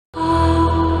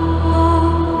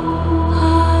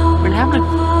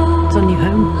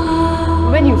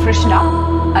freshen up,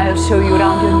 I'll show you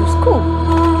around your new school.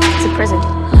 It's a prison.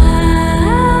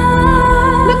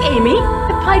 Look, Amy,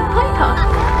 the Pied Piper.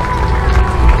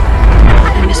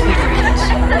 I miss my friends.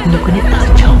 Look on it as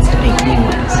a chance to make new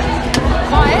ones.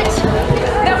 Quiet.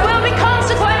 There will be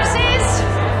consequences.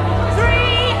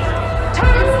 3,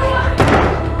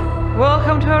 2.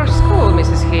 Welcome to our school,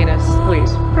 Mrs. Heenas.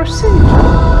 Please, proceed.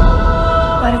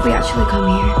 Why did we actually come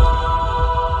here?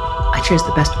 I chose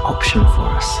the best option for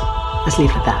us. Let's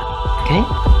leave it at that, okay?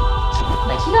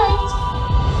 Night night.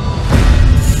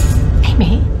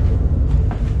 Amy?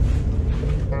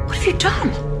 What have you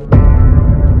done?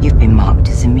 You've been marked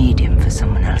as a medium for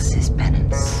someone else's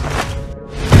penance.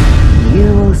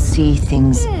 You will see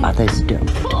things others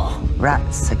don't.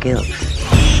 Rats are guilt.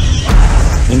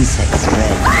 Insects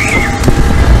red.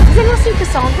 Does anyone see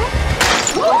Cassandra?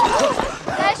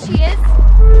 There she is.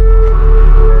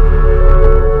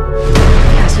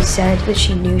 Cassie said that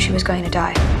she knew she was going to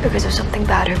die because of something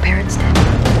bad her parents did.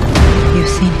 You've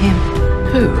seen him.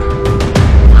 Who?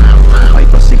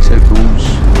 PIPER seeks out those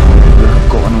who have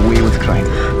gotten away with crime.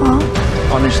 Well,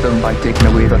 Punish them by taking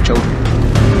away their children.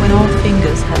 When all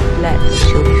fingers have bled,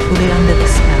 she'll be fully under the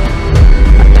spell.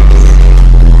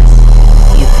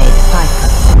 You paid the piper.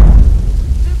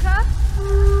 Luca?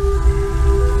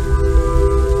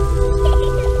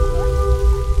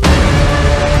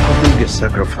 How big a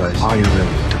sacrifice are you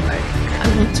willing to make? I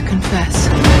want to confess.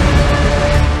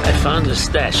 I found a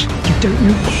stash. You don't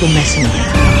know what you're messing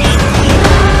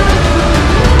with.